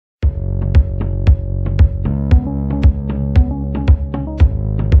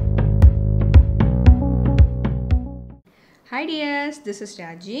Hi dears, this is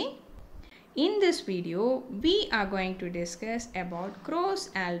Raji. In this video, we are going to discuss about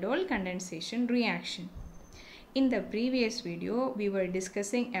CrossAldol condensation reaction. In the previous video, we were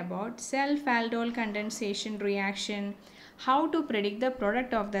discussing about self-aldol condensation reaction, how to predict the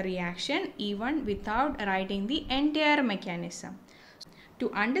product of the reaction even without writing the entire mechanism.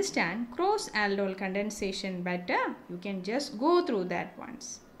 To understand CrossAldol condensation better, you can just go through that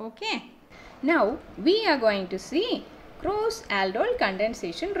once. Okay. Now, we are going to see CrossAldol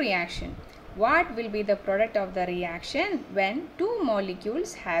condensation reaction. What will be the product of the reaction when two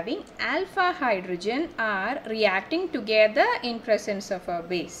molecules having alpha hydrogen are reacting together in presence of a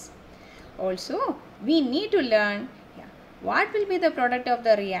base? Also, we need to learn what will be the product of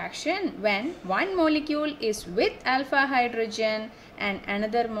the reaction when one molecule is with alpha hydrogen and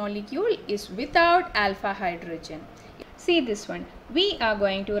another molecule is without alpha hydrogen. See this one. We are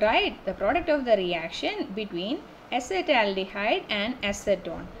going to write the product of the reaction between acetaldehyde and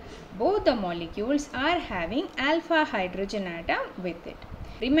acetone. Both the molecules are having alpha hydrogen atom with it.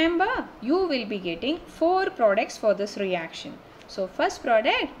 Remember, you will be getting 4 products for this reaction. So, first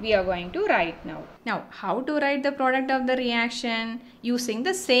product we are going to write now. Now, how to write the product of the reaction? Using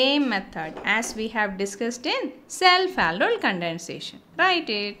the same method as we have discussed in self-aldol condensation. Write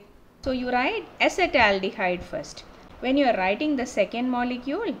it. So, you write acetaldehyde first. When you are writing the second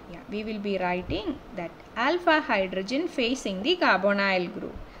molecule, we will be writing that alpha hydrogen facing the carbonyl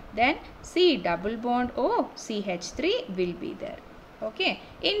group. Then C double bond O CH3 will be there. Okay.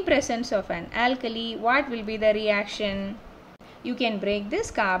 In presence of an alkali, what will be the reaction? You can break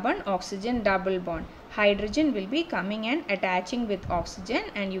this carbon-oxygen double bond. Hydrogen will be coming and attaching with oxygen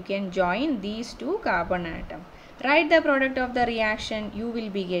and you can join these two carbon atoms. Write the product of the reaction. You will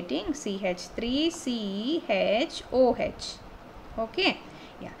be getting CH3CHOH. Okay.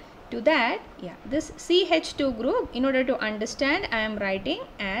 To that, this CH2 group, in order to understand, I am writing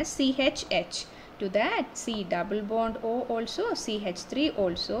as CHH. To that, C double bond O also, CH3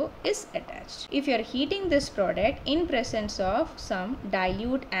 also is attached. If you are heating this product in presence of some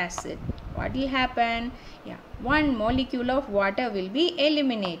dilute acid, what will happen? One molecule of water will be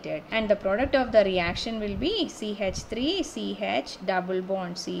eliminated and the product of the reaction will be CH3, CH double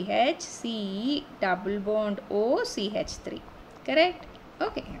bond CH, C double bond O, CH3. Correct?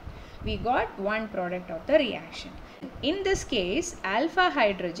 Okay. We got one product of the reaction. In this case, alpha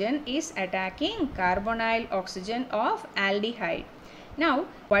hydrogen is attacking carbonyl oxygen of aldehyde. Now,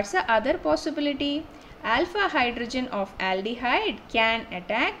 what's the other possibility? Alpha hydrogen of aldehyde can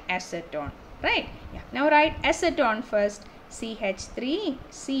attack acetone. Right? Now write acetone first. CH3,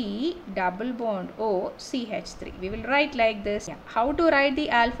 C double bond O, CH3. We will write like this. How to write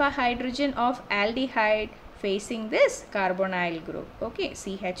the alpha hydrogen of aldehyde? Facing this carbonyl group. Okay,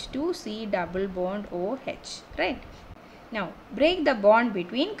 CH2, C double bond OH. Right. Now, break the bond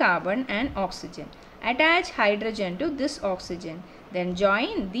between carbon and oxygen. Attach hydrogen to this oxygen. Then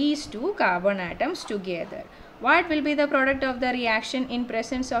join these two carbon atoms together. What will be the product of the reaction in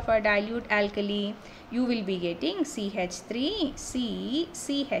presence of a dilute alkali? You will be getting CH3, C,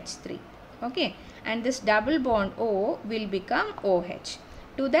 CH3. Okay. And this double bond O will become OH.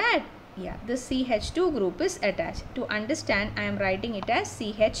 To that, this CH2 group is attached. To understand, I am writing it as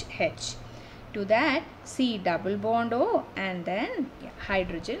CHH. To that, C double bond O and then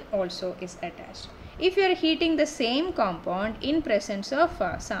hydrogen also is attached. If you are heating the same compound in presence of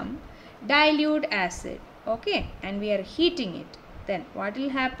some dilute acid, okay, and we are heating it, then what will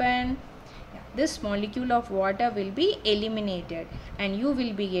happen? This molecule of water will be eliminated and you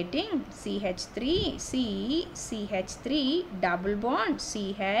will be getting CH3, C, CH3 double bond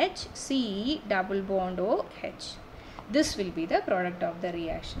CH, C double bond OH. This will be the product of the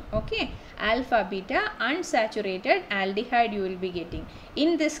reaction. Okay. Alpha beta unsaturated aldehyde you will be getting.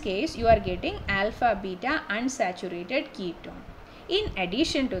 In this case, you are getting alpha beta unsaturated ketone. In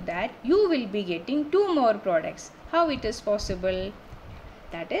addition to that, you will be getting 2 more products. How it is possible?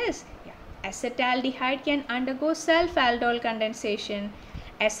 That is, acetaldehyde can undergo self-aldol condensation.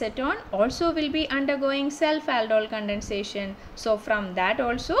 Acetone also will be undergoing self-aldol condensation. So, from that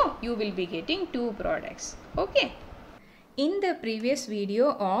also you will be getting 2 products. Okay. In the previous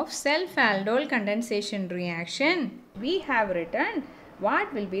video of self-aldol condensation reaction, we have written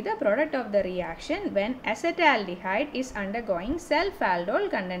what will be the product of the reaction when acetaldehyde is undergoing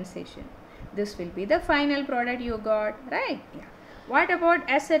self-aldol condensation. This will be the final product you got, right? What about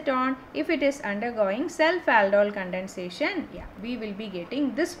acetone? If it is undergoing self-aldol condensation, we will be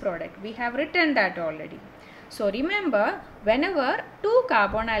getting this product. We have written that already. So remember, whenever 2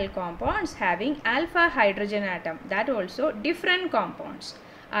 carbonyl compounds having alpha hydrogen atom, that also different compounds,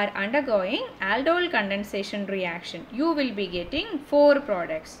 are undergoing aldol condensation reaction, you will be getting 4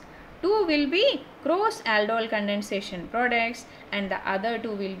 products. 2 will be cross-aldol condensation products and the other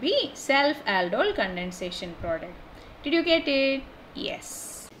 2 will be self-aldol condensation product. Did you get it?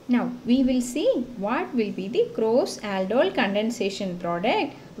 Yes. Now we will see what will be the cross-aldol condensation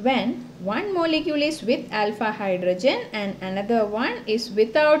product when one molecule is with alpha hydrogen and another one is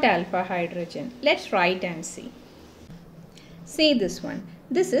without alpha hydrogen. Let's write and see. See this one.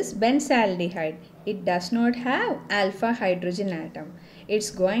 This is benzaldehyde. It does not have alpha hydrogen atom. It's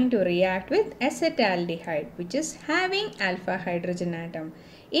going to react with acetaldehyde, which is having alpha hydrogen atom.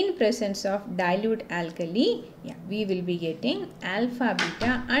 In presence of dilute alkali, we will be getting alpha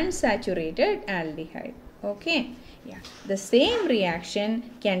beta unsaturated aldehyde. Okay. The same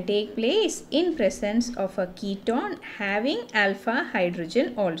reaction can take place in presence of a ketone having alpha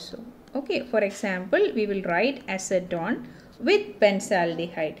hydrogen also. Okay. For example, we will write acetone with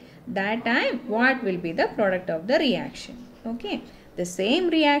benzaldehyde. That time, what will be the product of the reaction? Okay. The same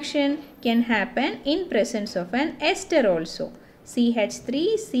reaction can happen in presence of an ester also.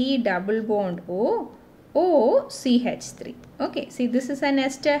 CH3 C double bond O, O CH3. Okay, see this is an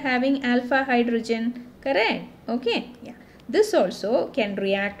ester having alpha hydrogen, correct? Okay, this also can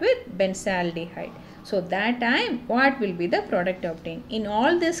react with benzaldehyde. So that time what will be the product obtained? In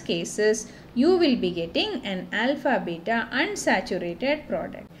all these cases, you will be getting an alpha beta unsaturated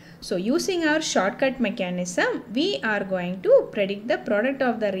product. So using our shortcut mechanism, we are going to predict the product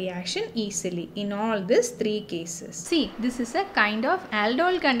of the reaction easily in all these 3 cases. See, this is a kind of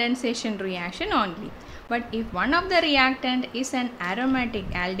aldol condensation reaction only. But if one of the reactant is an aromatic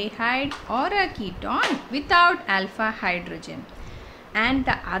aldehyde or a ketone without alpha hydrogen, and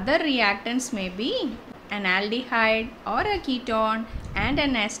the other reactants may be an aldehyde or a ketone and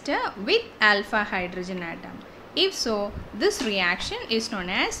an ester with alpha hydrogen atom. If so, this reaction is known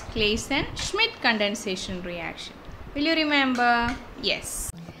as Claisen Schmidt Condensation reaction. Will you remember?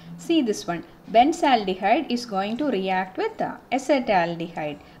 Yes. See this one. Benzaldehyde is going to react with the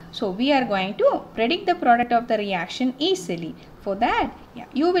acetaldehyde. So we are going to predict the product of the reaction easily. For that,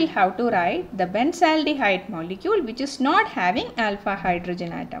 you will have to write the benzaldehyde molecule which is not having alpha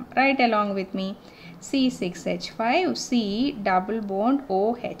hydrogen atom. Write along with me. C6H5 C double bond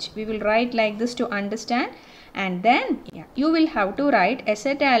OH. We will write like this to understand. And then you will have to write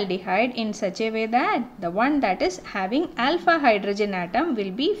acetaldehyde in such a way that the one that is having alpha hydrogen atom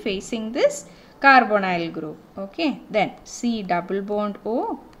will be facing this carbonyl group. Okay, then C double bond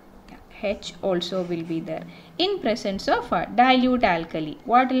O, H also will be there. In presence of a dilute alkali,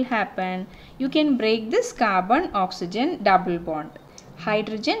 what will happen? You can break this carbon oxygen double bond.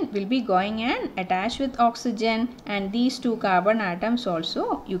 Hydrogen will be going and attach with oxygen, and these 2 carbon atoms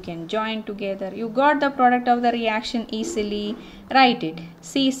also you can join together. You got the product of the reaction easily. Write it.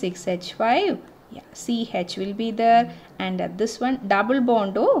 C6H5, CH will be there, and this one double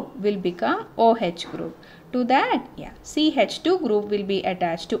bond O will become OH group. To that, CH2 group will be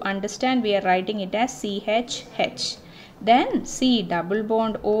attached. To understand, we are writing it as CHH. Then C double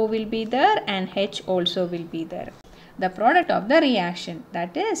bond O will be there and H also will be there. The product of the reaction,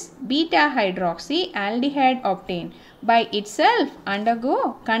 that is beta hydroxy aldehyde obtained, by itself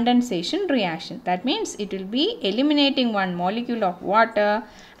undergo condensation reaction. That means it will be eliminating one molecule of water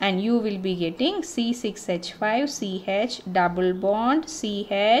and you will be getting C6H5CH double bond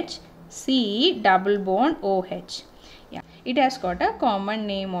CH C double bond OH. It has got a common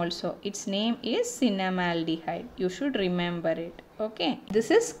name also. Its name is cinnamaldehyde. You should remember it. Okay.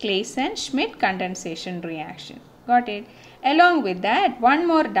 This is Claisen Schmidt condensation reaction. Got it? Along with that, one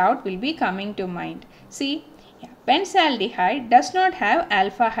more doubt will be coming to mind. See, benzaldehyde does not have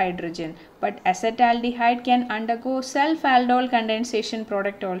alpha hydrogen, but acetaldehyde can undergo self-aldol condensation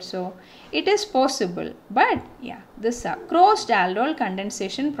product also. It is possible, but this crossed aldol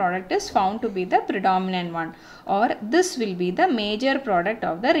condensation product is found to be the predominant one, or this will be the major product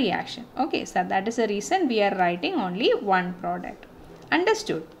of the reaction. Okay, so that is the reason we are writing only one product.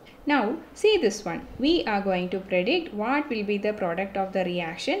 Understood? Now, see this one. We are going to predict what will be the product of the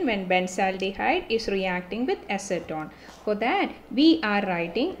reaction when benzaldehyde is reacting with acetone. For that, we are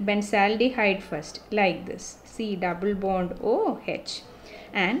writing benzaldehyde first, like this. C double bond OH.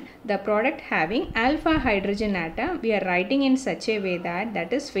 And the product having alpha hydrogen atom, we are writing in such a way that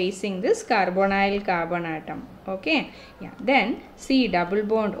that is facing this carbonyl carbon atom. Okay. Then C double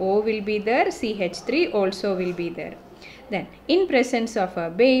bond O will be there. CH3 also will be there. Then in presence of a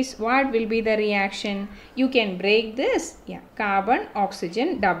base, what will be the reaction? You can break this, carbon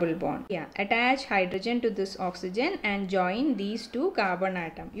oxygen double bond. Attach hydrogen to this oxygen and join these two carbon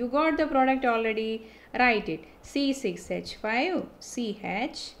atom. You got the product already. Write it. C6H5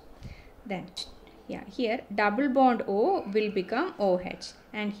 CH. Then here double bond O will become OH,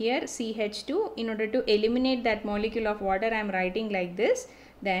 and here CH2. In order to eliminate that molecule of water, I am writing like this.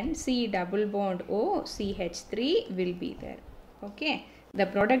 Then C double bond O CH3 will be there. Okay. The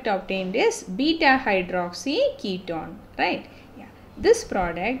product obtained is beta hydroxy ketone, right? This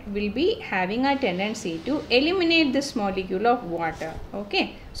product will be having a tendency to eliminate this molecule of water.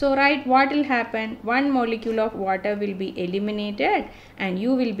 Okay. So write what will happen. One molecule of water will be eliminated and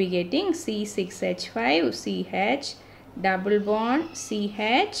you will be getting C6H5CH double bond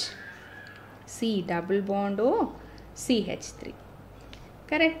CH C double bond O CH3.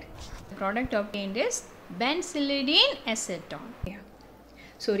 Correct. The product obtained is benzylidene acetone.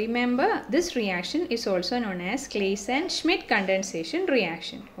 So remember, this reaction is also known as Claisen Schmidt Condensation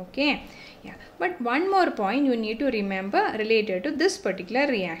reaction. Okay. But one more point you need to remember related to this particular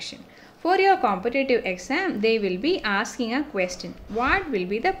reaction. For your competitive exam, they will be asking a question. What will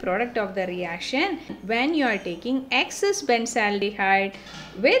be the product of the reaction when you are taking excess benzaldehyde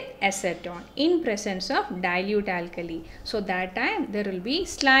with acetone in presence of dilute alkali? So that time there will be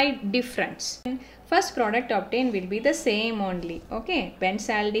slight difference. First product obtained will be the same only. Okay,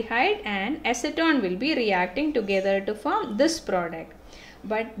 benzaldehyde and acetone will be reacting together to form this product.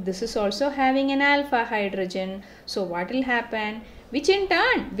 But this is also having an alpha hydrogen. So what will happen? Which in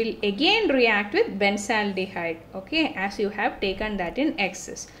turn will again react with benzaldehyde. Okay, as you have taken that in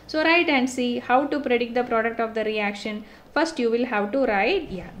excess. So write and see how to predict the product of the reaction. First you will have to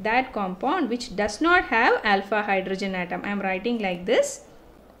write that compound which does not have alpha hydrogen atom. I am writing like this.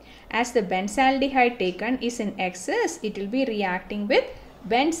 As the benzaldehyde taken is in excess, it will be reacting with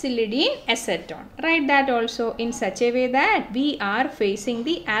benzylidene acetone. Write that also in such a way that we are facing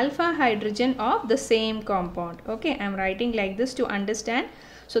the alpha hydrogen of the same compound. Okay, I am writing like this to understand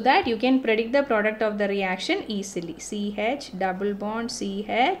so that you can predict the product of the reaction easily. CH double bond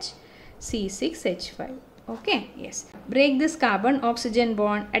CH C6H5. Okay, yes. Break this carbon oxygen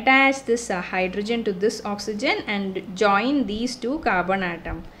bond, attach this hydrogen to this oxygen and join these two carbon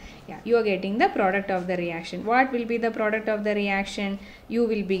atom. You are getting the product of the reaction. What will be the product of the reaction? You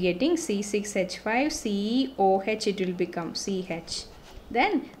will be getting C6H5COH, it will become CH.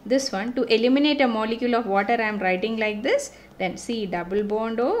 Then this one, to eliminate a molecule of water, I am writing like this. Then C double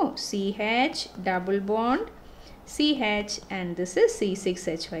bond O, CH double bond CH, and this is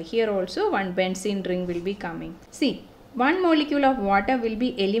C6H5. Here also one benzene ring will be coming. See, one molecule of water will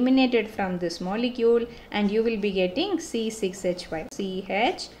be eliminated from this molecule and you will be getting C6H5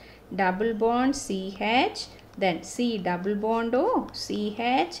 CH double bond CH, then C double bond O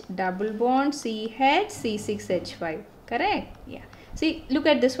CH double bond CH C6H5. Correct? See, look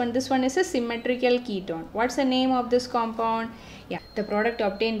at this one. This one is a symmetrical ketone. What's the name of this compound? The product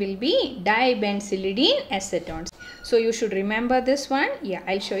obtained will be dibenzylidene acetone. So you should remember this one.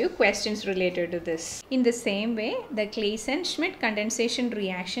 I'll show you questions related to this. In the same way, the Claisen Schmidt condensation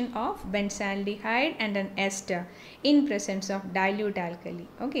reaction of benzaldehyde and an ester in presence of dilute alkali.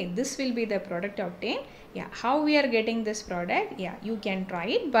 Okay, this will be the product obtained. How we are getting this product? You can try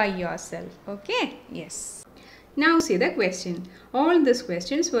it by yourself. Okay, yes. Now see the question. All these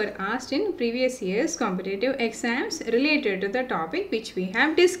questions were asked in previous year's competitive exams related to the topic which we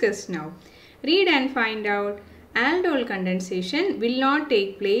have discussed now. Read and find out. Aldol condensation will not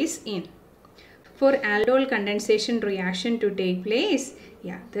take place in. For aldol condensation reaction to take place,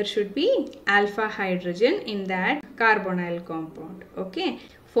 there should be alpha hydrogen in that carbonyl compound. Okay.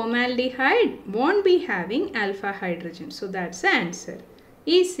 Formaldehyde won't be having alpha hydrogen. So that's the answer.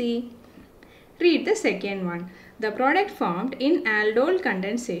 Easy. Read the second one. The product formed in aldol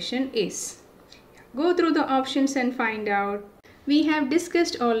condensation is. Go through the options and find out. We have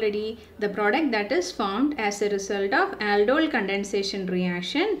discussed already the product that is formed as a result of aldol condensation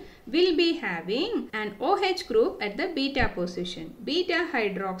reaction will be having an OH group at the beta position. Beta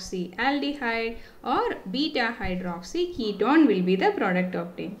hydroxy aldehyde or beta hydroxy ketone will be the product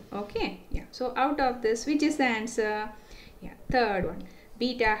obtained. Okay. So out of this, which is the answer? Third one.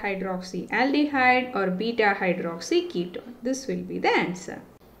 Beta hydroxy aldehyde or beta hydroxy ketone. This will be the answer.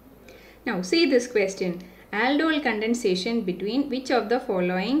 Now see this question. Aldol condensation between which of the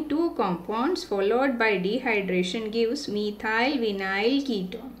following two compounds followed by dehydration gives methyl vinyl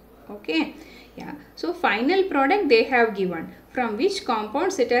ketone. Okay. So final product they have given. From which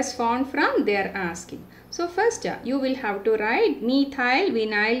compounds it has formed from, they are asking. So first you will have to write methyl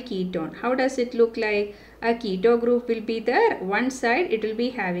vinyl ketone. How does it look like? A keto group will be there. One side it will be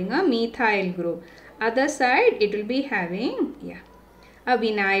having a methyl group. Other side it will be having a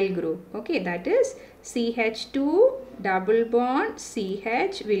vinyl group. Okay, that is CH2 double bond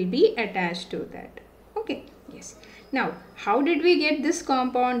CH will be attached to that. Okay, yes. Now, how did we get this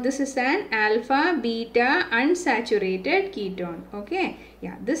compound? This is an alpha beta unsaturated ketone. Okay,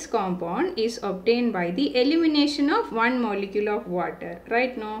 this compound is obtained by the elimination of one molecule of water.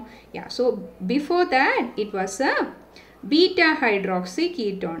 Right now, so before that it was a beta hydroxy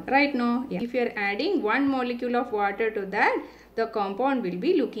ketone. Right now, if you are adding one molecule of water to that, the compound will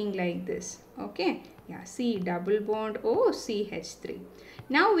be looking like this. Okay, C double bond O CH3.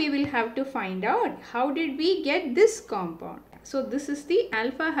 Now we will have to find out how did we get this compound. So this is the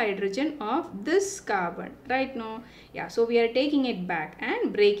alpha hydrogen of this carbon. Right now, so we are taking it back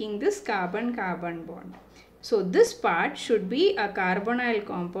and breaking this carbon-carbon bond. So this part should be a carbonyl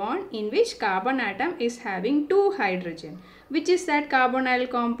compound in which carbon atom is having 2 hydrogen. Which is that carbonyl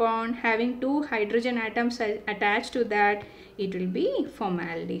compound having 2 hydrogen atoms attached to that? It will be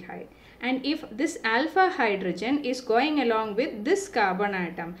formaldehyde. And if this alpha hydrogen is going along with this carbon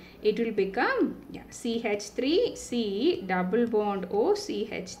atom, it will become CH3C double bond O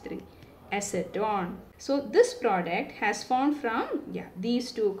CH3 acetone. So this product has formed from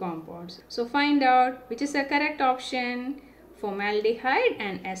these 2 compounds. So find out which is the correct option. Formaldehyde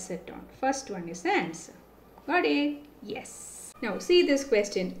and acetone. First one is the answer. Got it? Yes. Now see this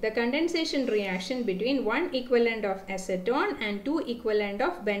question. The condensation reaction between 1 equivalent of acetone and 2 equivalent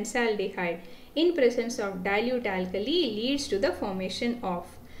of benzaldehyde in presence of dilute alkali leads to the formation of.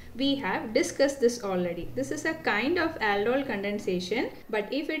 We have discussed this already. This is a kind of aldol condensation,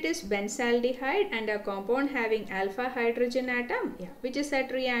 but if it is benzaldehyde and a compound having alpha hydrogen atom, which is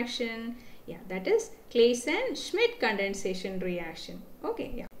that reaction? That is Claisen Schmidt condensation reaction.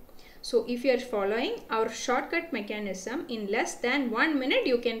 Okay, So if you are following our shortcut mechanism, in less than 1 minute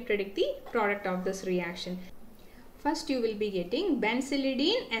you can predict the product of this reaction. First you will be getting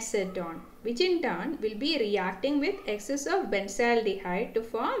benzalidine acetone, which in turn will be reacting with excess of benzaldehyde to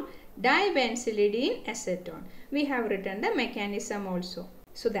form dibenzalidine acetone. We have written the mechanism also.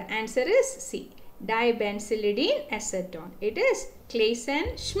 So the answer is C, dibenzalidine acetone. It is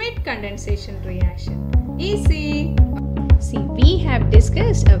Claisen Schmidt condensation reaction. Easy. See, we have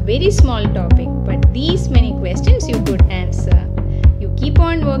discussed a very small topic, but these many questions you could answer. You keep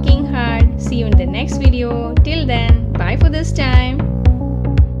on working hard. See you in the next video.